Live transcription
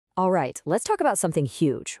All right, let's talk about something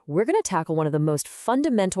huge. We're going to tackle one of the most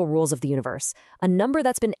fundamental rules of the universe, a number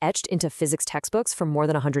that's been etched into physics textbooks for more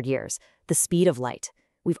than 100 years, the speed of light.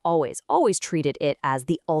 We've always treated it as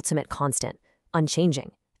the ultimate constant,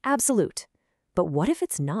 unchanging, absolute. But what if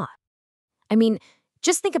it's not? I mean,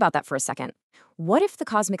 just think about that for a second. What if the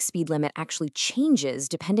cosmic speed limit actually changes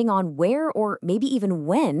depending on where or maybe even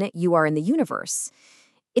when you are in the universe?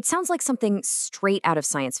 It sounds like something straight out of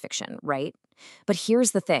science fiction, right? But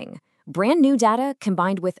here's the thing. Brand new data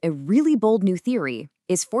combined with a really bold new theory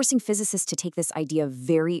is forcing physicists to take this idea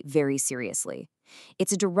very, very seriously.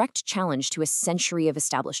 It's a direct challenge to a century of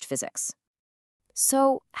established physics.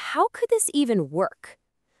 So, how could this even work?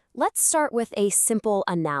 Let's start with a simple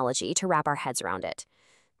analogy to wrap our heads around it.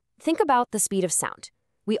 Think about the speed of sound.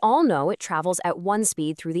 We all know it travels at one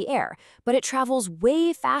speed through the air, but it travels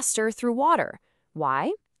way faster through water.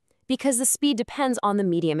 Why? Because the speed depends on the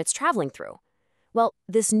medium it's traveling through. Well,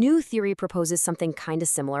 this new theory proposes something kind of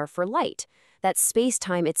similar for light, that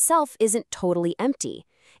space-time itself isn't totally empty.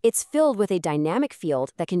 It's filled with a dynamic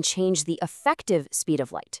field that can change the effective speed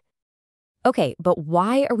of light. Okay, but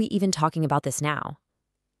why are we even talking about this now?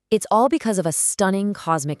 It's all because of a stunning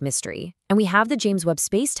cosmic mystery, and we have the James Webb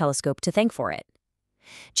Space Telescope to thank for it.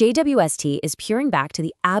 JWST is peering back to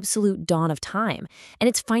the absolute dawn of time, and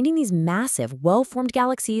it's finding these massive, well-formed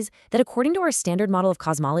galaxies that, according to our standard model of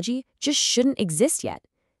cosmology, just shouldn't exist yet.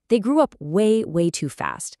 They grew up way, way too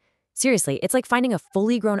fast. Seriously, it's like finding a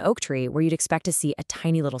fully grown oak tree where you'd expect to see a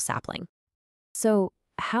tiny little sapling. So,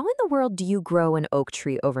 how in the world do you grow an oak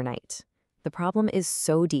tree overnight? The problem is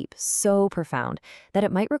so deep, so profound, that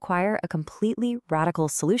it might require a completely radical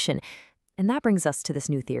solution. And that brings us to this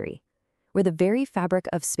new theory, where the very fabric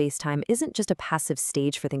of space-time isn't just a passive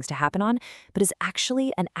stage for things to happen on, but is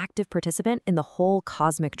actually an active participant in the whole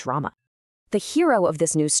cosmic drama. The hero of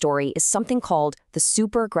this new story is something called the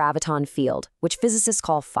Supergraviton field, which physicists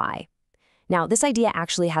call phi. Now, this idea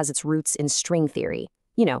actually has its roots in string theory,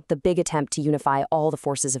 the big attempt to unify all the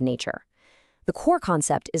forces of nature. The core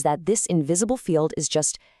concept is that this invisible field is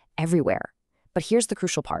just everywhere. But here's the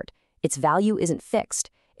crucial part. Its value isn't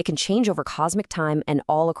fixed. It can change over cosmic time and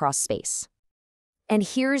all across space. And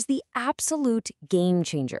here's the absolute game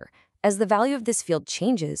changer. As the value of this field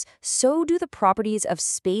changes, so do the properties of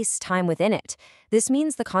space-time within it. This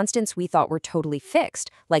means the constants we thought were totally fixed,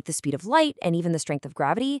 like the speed of light and even the strength of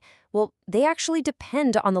gravity, well, they actually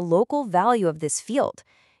depend on the local value of this field.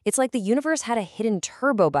 It's like the universe had a hidden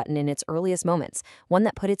turbo button in its earliest moments, one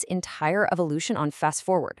that put its entire evolution on fast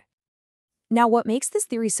forward. Now, what makes this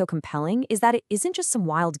theory so compelling is that it isn't just some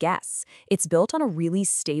wild guess. It's built on a really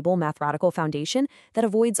stable mathematical foundation that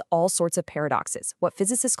avoids all sorts of paradoxes, what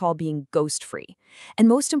physicists call being ghost-free. And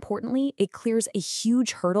most importantly, it clears a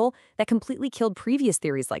huge hurdle that completely killed previous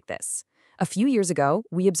theories like this. A few years ago,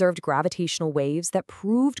 we observed gravitational waves that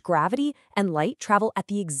proved gravity and light travel at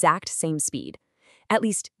the exact same speed. At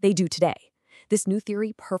least, they do today. This new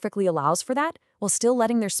theory perfectly allows for that, while still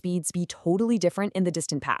letting their speeds be totally different in the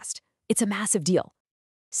distant past. It's a massive deal.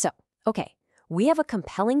 So, okay, we have a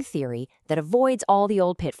compelling theory that avoids all the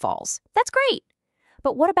old pitfalls. That's great.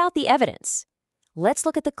 But what about the evidence? Let's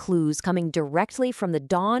look at the clues coming directly from the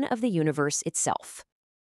dawn of the universe itself.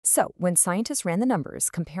 So, when scientists ran the numbers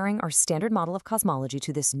comparing our standard model of cosmology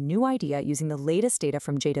to this new idea using the latest data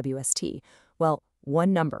from JWST, well,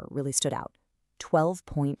 one number really stood out.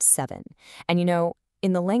 12.7. And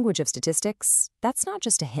in the language of statistics, that's not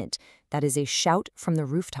just a hint, that is a shout from the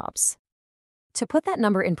rooftops. To put that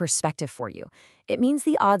number in perspective for you, it means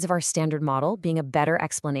the odds of our standard model being a better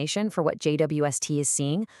explanation for what JWST is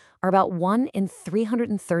seeing are about 1 in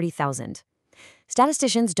 330,000.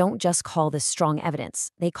 Statisticians don't just call this strong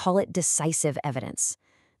evidence, they call it decisive evidence.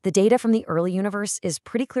 The data from the early universe is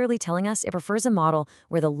pretty clearly telling us it prefers a model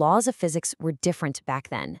where the laws of physics were different back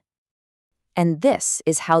then. And this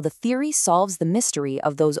is how the theory solves the mystery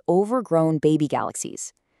of those overgrown baby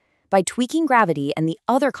galaxies. By tweaking gravity and the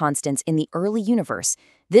other constants in the early universe,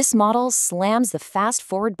 this model slams the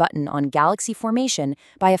fast-forward button on galaxy formation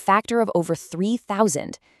by a factor of over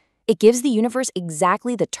 3,000. It gives the universe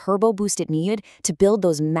exactly the turbo boost it needed to build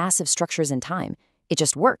those massive structures in time. It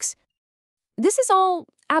just works. This is all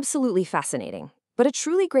absolutely fascinating. But a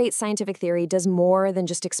truly great scientific theory does more than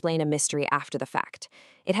just explain a mystery after the fact.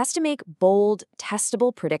 It has to make bold,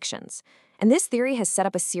 testable predictions. And this theory has set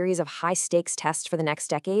up a series of high-stakes tests for the next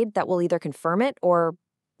decade that will either confirm it or,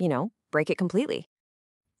 break it completely.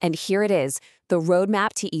 And here it is, the roadmap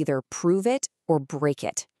to either prove it or break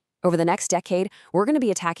it. Over the next decade, we're going to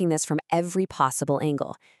be attacking this from every possible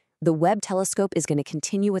angle. The Webb telescope is going to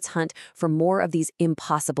continue its hunt for more of these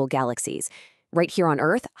impossible galaxies. Right here on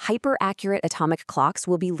Earth, hyper-accurate atomic clocks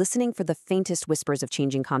will be listening for the faintest whispers of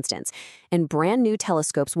changing constants, and brand new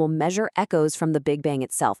telescopes will measure echoes from the Big Bang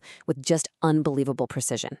itself with just unbelievable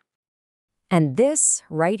precision. And this,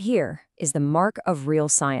 right here, is the mark of real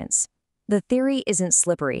science. The theory isn't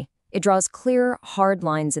slippery. It draws clear, hard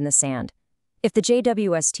lines in the sand. If the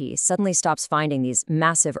JWST suddenly stops finding these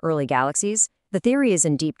massive early galaxies, the theory is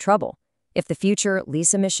in deep trouble. If the future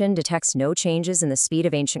LISA mission detects no changes in the speed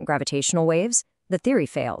of ancient gravitational waves, the theory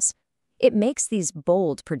fails. It makes these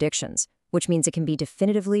bold predictions, which means it can be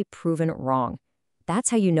definitively proven wrong.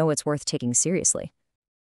 That's how you know it's worth taking seriously.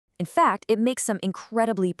 In fact, it makes some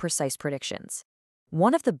incredibly precise predictions.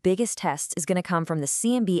 One of the biggest tests is going to come from the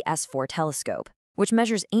CMB-S4 telescope, which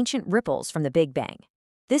measures ancient ripples from the Big Bang.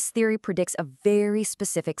 This theory predicts a very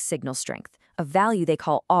specific signal strength, a value they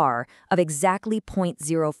call R, of exactly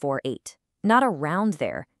 0.048. Not around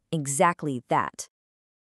there, exactly that.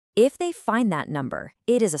 If they find that number,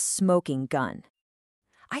 it is a smoking gun.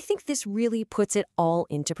 I think this really puts it all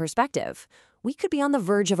into perspective. We could be on the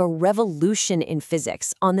verge of a revolution in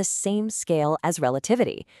physics on the same scale as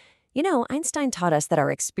relativity. You know, Einstein taught us that our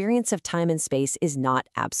experience of time and space is not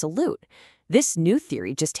absolute. This new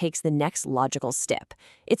theory just takes the next logical step.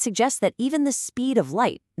 It suggests that even the speed of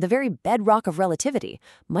light, the very bedrock of relativity,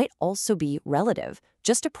 might also be relative,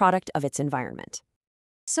 just a product of its environment.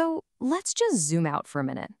 So let's just zoom out for a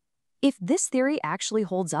minute. If this theory actually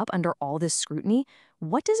holds up under all this scrutiny,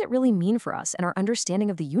 what does it really mean for us and our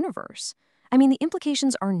understanding of the universe? I mean, the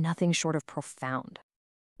implications are nothing short of profound.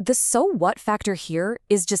 The so what factor here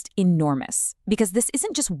is just enormous, because this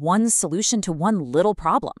isn't just one solution to one little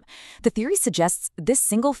problem. The theory suggests this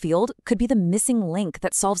single field could be the missing link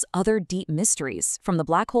that solves other deep mysteries, from the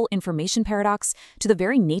black hole information paradox to the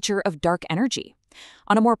very nature of dark energy.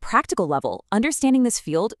 On a more practical level, understanding this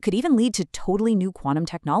field could even lead to totally new quantum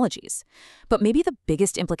technologies. But maybe the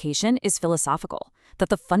biggest implication is philosophical, that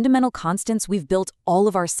the fundamental constants we've built all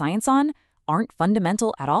of our science on aren't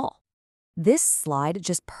fundamental at all. This slide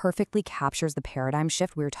just perfectly captures the paradigm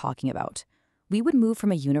shift we were talking about. We would move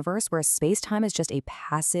from a universe where space-time is just a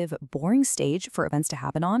passive, boring stage for events to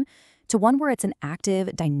happen on, to one where it's an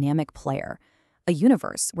active, dynamic player. A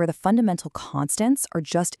universe where the fundamental constants are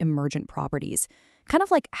just emergent properties, kind of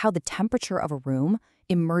like how the temperature of a room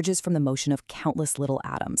emerges from the motion of countless little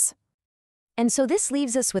atoms. And so this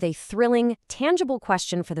leaves us with a thrilling, tangible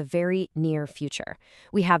question for the very near future.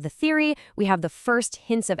 We have the theory, we have the first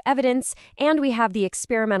hints of evidence, and we have the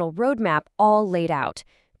experimental roadmap all laid out.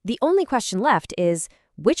 The only question left is,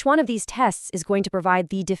 which one of these tests is going to provide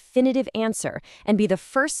the definitive answer and be the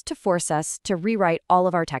first to force us to rewrite all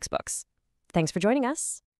of our textbooks? Thanks for joining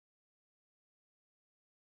us.